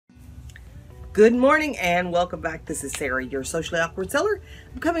Good morning and welcome back. This is Sarah, your socially awkward seller.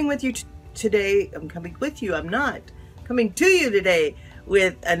 I'm coming with you today. I'm coming with you. I'm not coming to you today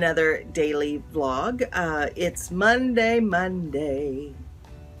with another daily vlog. It's Monday.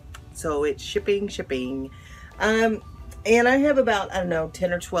 So it's shipping. And I have about, I don't know,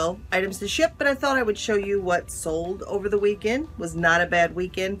 10 or 12 items to ship, but I thought I would show you what sold over the weekend. Was not a bad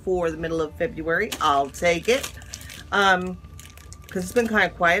weekend for the middle of February. I'll take it. Because it's been kind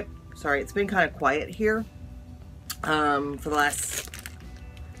of quiet. Sorry, it's been kind of quiet here for the last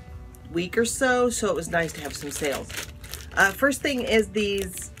week or so, so it was nice to have some sales. First thing is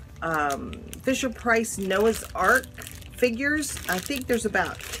these Fisher Price Noah's Ark figures. I think there's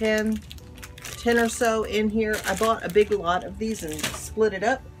about 10 or so in here. I bought a big lot of these and split it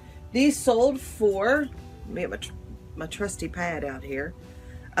up. These sold for, let me have my trusty pad out here,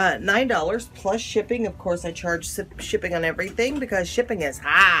 $9 plus shipping. Of course, I charge shipping on everything because shipping is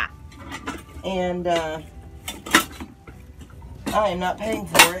high. And I am not paying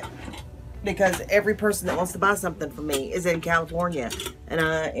for it because every person that wants to buy something from me is in California and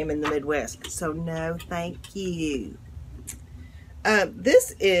I am in the Midwest. So no, thank you.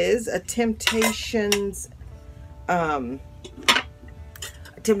 This is a Temptations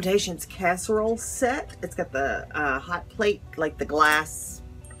casserole set. It's got the hot plate, like the glass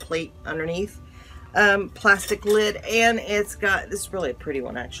plate underneath, plastic lid, and it's got, this is really a pretty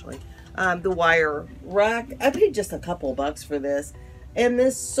one actually, the wire rack. I paid just a couple bucks for this, and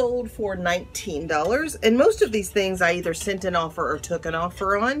this sold for $19. And most of these things I either sent an offer or took an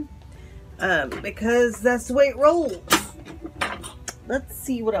offer on, because that's the way it rolls. Let's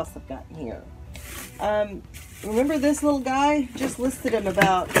see what else I've got in here. Remember this little guy? Just listed him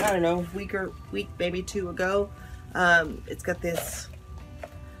about, I don't know, week maybe two ago. It's got this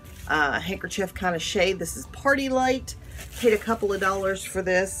handkerchief kind of shade. This is Party Light. Paid a couple of dollars for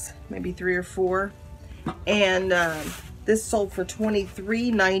this, maybe 3 or 4. And this sold for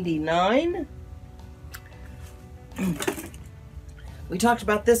 $23.99. We talked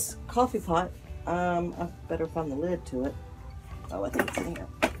about this coffee pot. I better find the lid to it. Oh, I think it's in here.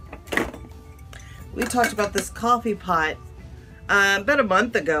 We talked about this coffee pot about a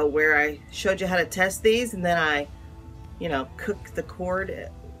month ago, where I showed you how to test these, and then I, cooked the cord.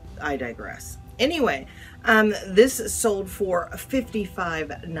 I digress. Anyway, this sold for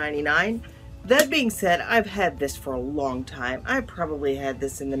 $55.99. That being said, I've had this for a long time. I probably had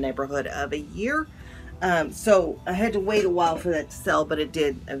this in the neighborhood of a year. So I had to wait a while for that to sell, but it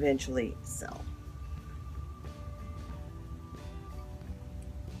did eventually sell.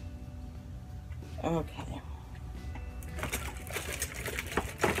 Okay.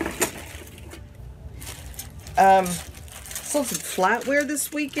 Sold some flatware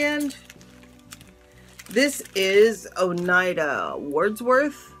this weekend. This is Oneida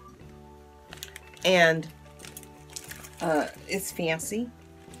Wordsworth, and it's fancy.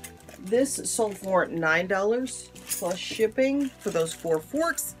 This sold for $9 plus shipping for those 4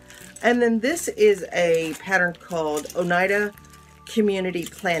 forks. And then this is a pattern called Oneida Community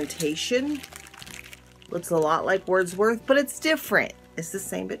Plantation. Looks a lot like Wordsworth, but it's different. It's the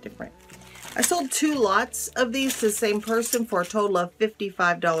same but different. I sold 2 lots of these to the same person for a total of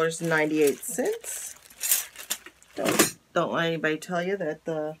 $55.98. Don't let anybody tell you that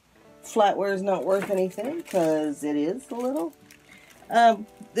the flatware is not worth anything, because it is a little.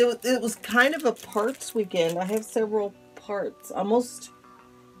 It was kind of a parts weekend. I have several parts. Almost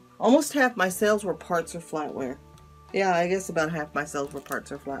half my sales were parts or flatware. Yeah, I guess about half my sales were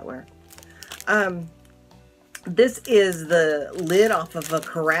parts or flatware. This is the lid off of a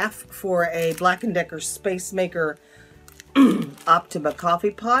carafe for a Black & Decker Space Maker Optima coffee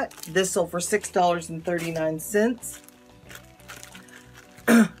pot. This sold for $6.39.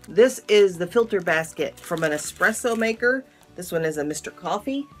 This is the filter basket from an espresso maker. This one is a Mr.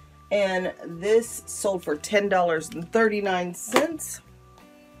 Coffee, and this sold for $10.39.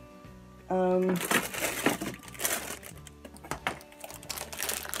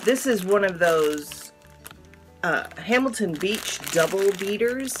 This is one of those Hamilton Beach double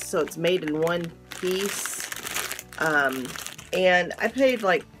beaters, so it's made in one piece. And I paid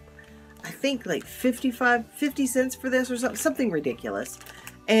I think 50 cents for this, or something ridiculous.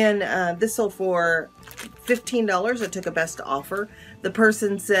 And this sold for $15. I took a best offer. The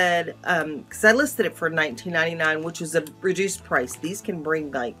person said, because I listed it for $19.99, which is a reduced price. These can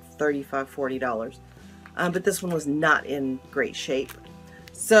bring like $35, $40. But this one was not in great shape.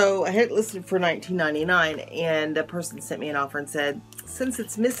 So I had it listed for $19.99, and a person sent me an offer and said, since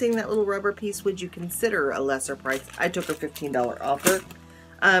it's missing that little rubber piece, would you consider a lesser price? I took a $15 offer.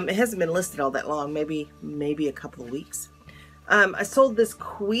 It hasn't been listed all that long, maybe a couple of weeks. I sold this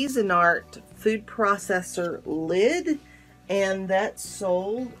Cuisinart food processor lid, and that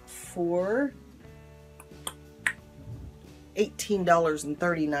sold for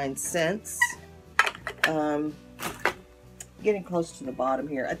 $18.39. Getting close to the bottom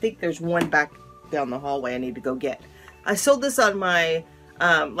here. I think there's one back down the hallway I need to go get. I sold this on my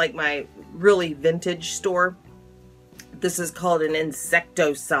like my really vintage store. This is called an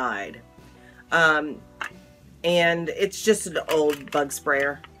insecticide, and it's just an old bug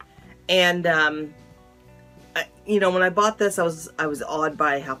sprayer. And you know, when I bought this, I was awed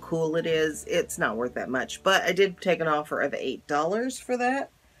by how cool it is. It's not worth that much, but I did take an offer of $8 for that,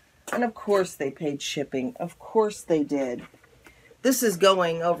 and of course they paid shipping. Of course they did. This is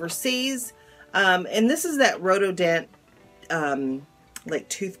going overseas, and this is that Rotodent like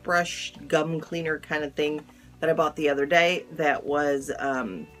toothbrush gum cleaner kind of thing that I bought the other day. That was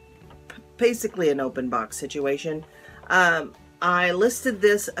basically an open box situation. I listed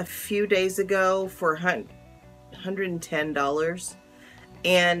this a few days ago for $110,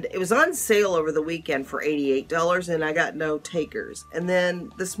 and it was on sale over the weekend for $88, and I got no takers. And then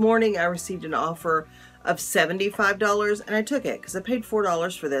this morning I received an offer of $75, and I took it because I paid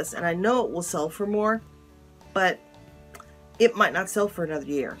 $4 for this, and I know it will sell for more, but it might not sell for another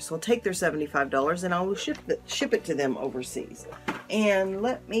year. So I'll take their $75 and I will ship it to them overseas. And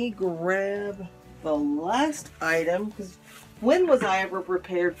let me grab the last item, because when was I ever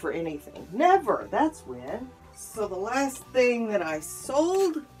prepared for anything? Never. That's when. So the last thing that I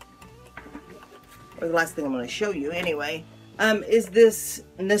sold, or the last thing I'm going to show you anyway, is this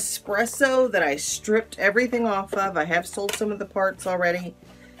Nespresso that I stripped everything off of. I have sold some of the parts already.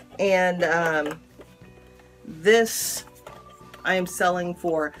 And this I am selling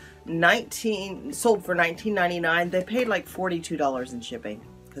for sold for $19.99. They paid like $42 in shipping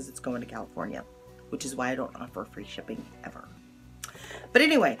because it's going to California, which is why I don't offer free shipping ever. But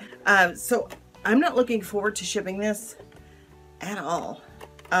anyway, so I'm not looking forward to shipping this at all.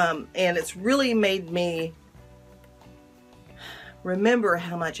 And it's really made me remember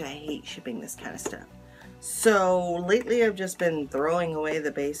how much I hate shipping this kind of stuff. So lately I've just been throwing away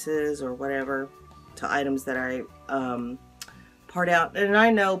the bases or whatever to items that I part out. And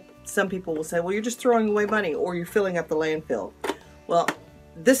I know some people will say, well, you're just throwing away money or you're filling up the landfill. Well,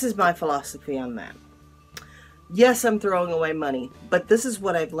 this is my philosophy on that. Yes, I'm throwing away money, but this is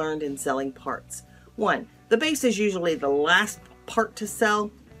what I've learned in selling parts. One, the base is usually the last part to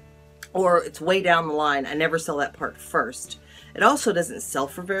sell, or it's way down the line. I never sell that part first. It also doesn't sell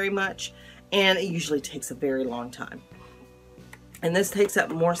for very much, and it usually takes a very long time. And this takes up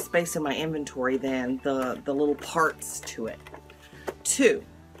more space in my inventory than the little parts to it. Two,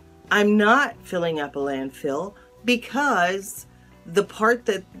 I'm not filling up a landfill because the parts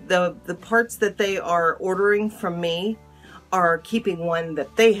that they are ordering from me are keeping one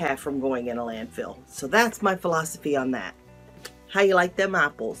that they have from going in a landfill. So that's my philosophy on that. How you like them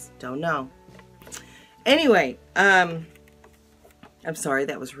apples? Don't know. Anyway, I'm sorry,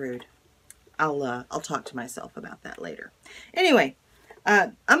 that was rude. I'll talk to myself about that later. Anyway,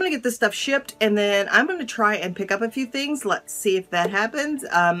 I'm going to get this stuff shipped, and then I'm going to try and pick up a few things. Let's see if that happens.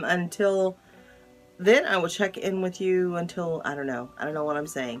 Until then, I will check in with you until, I don't know what I'm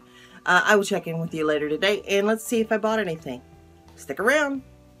saying. I will check in with you later today, and let's see if I bought anything. Stick around.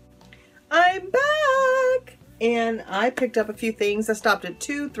 I'm back, and I picked up a few things. I stopped at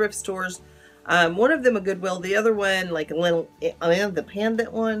 2 thrift stores. One of them a Goodwill, the other one like a little, the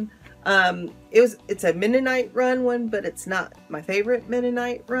Pandit one. It's a Mennonite run one, but it's not my favorite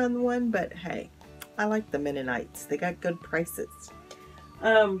Mennonite run one, but hey, I like the Mennonites. They got good prices.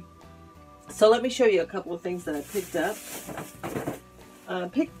 So let me show you a couple of things that I picked up.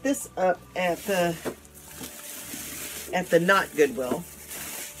 Picked this up at the not Goodwill.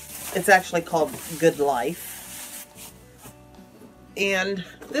 It's actually called Good Life. And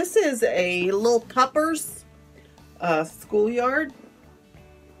this is a little Tupper's schoolyard.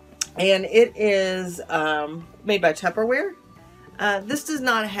 And it is made by Tupperware. This does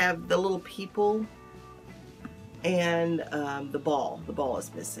not have the little people and the ball. The ball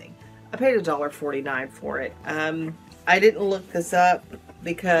is missing. I paid $1.49 for it. I didn't look this up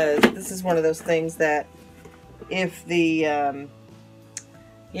because this is one of those things that if the,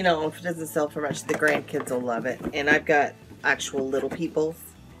 you know, if it doesn't sell for much, the grandkids will love it. And I've got actual little people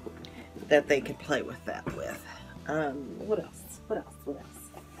that they can play with that with. What else? What else? What else?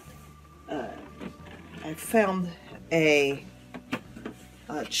 I found a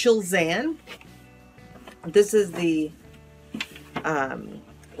Chilzan. This is the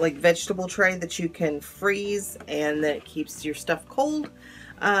like vegetable tray that you can freeze and that it keeps your stuff cold.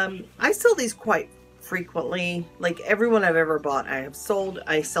 I sell these quite frequently. Like everyone I've ever bought, I have sold.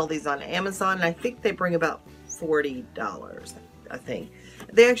 I sell these on Amazon, and I think they bring about $40, I think.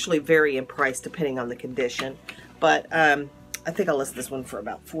 They actually vary in price depending on the condition, but I think I'll list this one for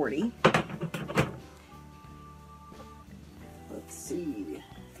about $40. Let's see.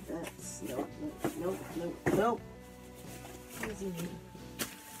 That's nope.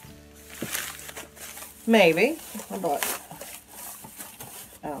 Maybe. I bought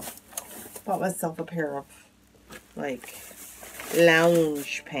myself a pair of like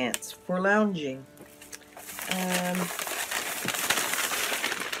lounge pants for lounging.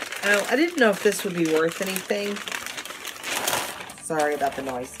 I didn't know if this would be worth anything. Sorry about the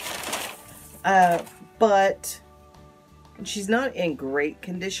noise. But she's not in great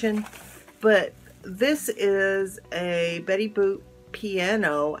condition. But this is a Betty Boop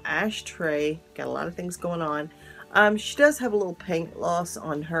piano ashtray. Got a lot of things going on. She does have a little paint loss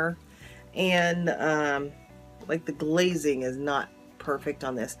on her. And like the glazing is not perfect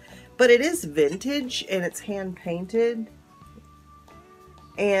on this. But it is vintage and it's hand painted.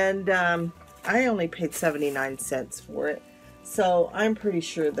 And I only paid 79 cents for it. So I'm pretty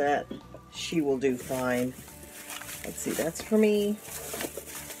sure that she will do fine. Let's see, that's for me.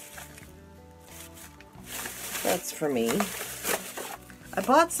 That's for me. I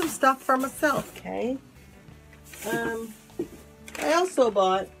bought some stuff for myself, okay? I also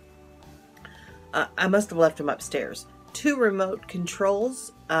bought, I must have left them upstairs, 2 remote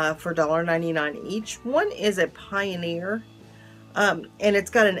controls for $1.99 each. One is a Pioneer. And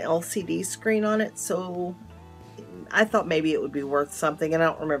it's got an LCD screen on it, so I thought maybe it would be worth something, and I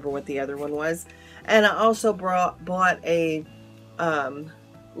don't remember what the other one was. And I also bought a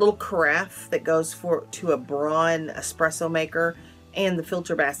little carafe that goes to a Braun espresso maker, and the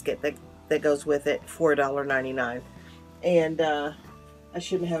filter basket that goes with it for $1.99. And I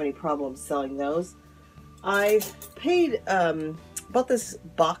shouldn't have any problems selling those. I paid, bought this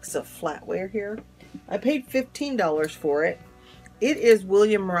box of flatware here. I paid $15 for it. It is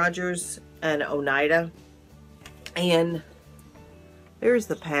William Rogers and Oneida, and there's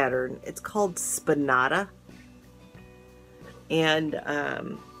the pattern. It's called Spinata, and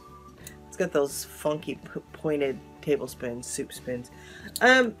it's got those funky pointed tablespoons, soup spoons.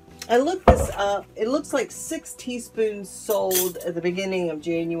 I looked this up. It looks like 6 teaspoons sold at the beginning of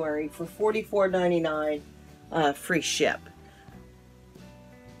January for $44.99, free ship.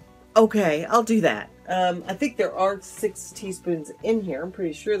 Okay, I'll do that. I think there are 6 teaspoons in here. I'm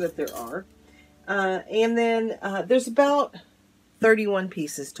pretty sure that there are. And then there's about 31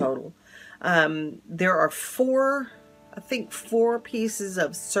 pieces total. There are 4 pieces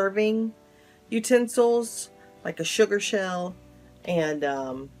of serving utensils, like a sugar shell and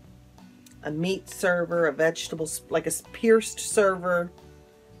a meat server, a vegetable, like a pierced server,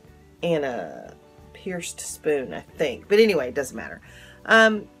 and a pierced spoon, I think. But anyway, it doesn't matter.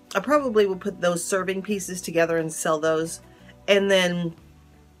 I probably will put those serving pieces together and sell those. And then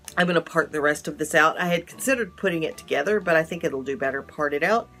I'm going to part the rest of this out. I had considered putting it together, but I think it'll do better parted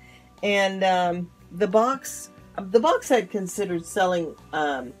out. And the box I'd considered selling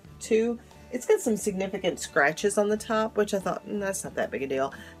too. It's got some significant scratches on the top, which I thought, that's not that big a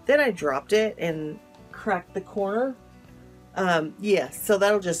deal. Then I dropped it and cracked the corner. Yeah, so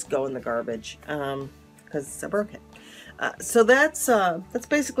that'll just go in the garbage because I broke it. So that's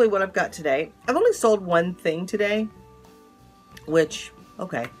basically what I've got today. I've only sold one thing today, which,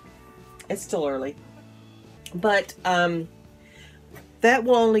 okay, it's still early. But that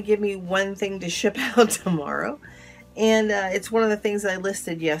will only give me one thing to ship out tomorrow. And it's one of the things I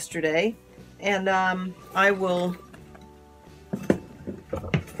listed yesterday. And I will...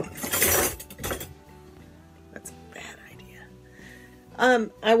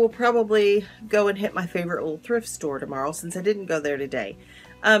 I will probably go and hit my favorite little thrift store tomorrow since I didn't go there today.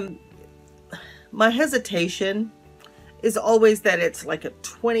 My hesitation is always that it's like a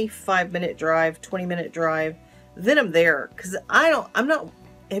 25-minute drive, 20-minute drive. Then I'm there because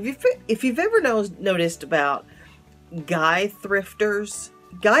if you've ever noticed about guy thrifters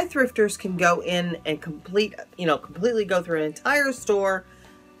can go in and completely go through an entire store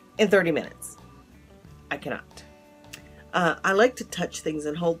in 30 minutes. I cannot. I like to touch things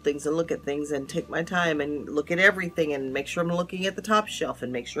and hold things and look at things and take my time and look at everything and make sure I'm looking at the top shelf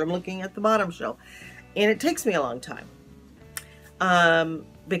and make sure I'm looking at the bottom shelf. And it takes me a long time. But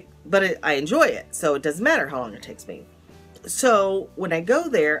I enjoy it, so it doesn't matter how long it takes me. So when I go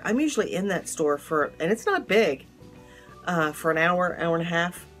there, I'm usually in that store and it's not big, for an hour, hour and a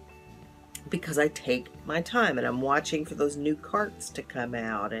half, because I take my time and I'm watching for those new carts to come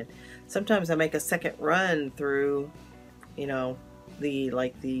out. And sometimes I make a second run through,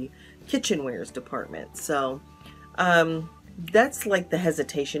 the kitchenwares department. So that's like the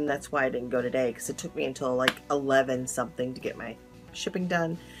hesitation. That's why I didn't go today, because it took me until like 11 something to get my shipping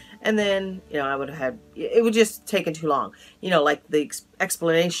done. And then, you know, I would have had, it would just taken too long. You know, like the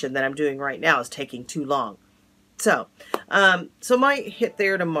explanation that I'm doing right now is taking too long. So, so I might hit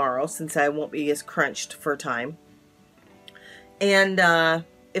there tomorrow, since I won't be as crunched for time. And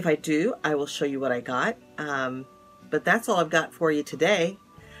if I do, I will show you what I got. But that's all I've got for you today.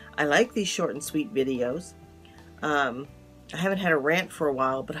 I like these short and sweet videos. I haven't had a rant for a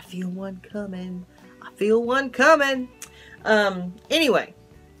while, but I feel one coming. I feel one coming. Anyway,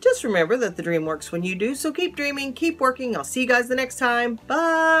 just remember that the dream works when you do. So keep dreaming, keep working. I'll see you guys the next time.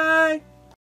 Bye.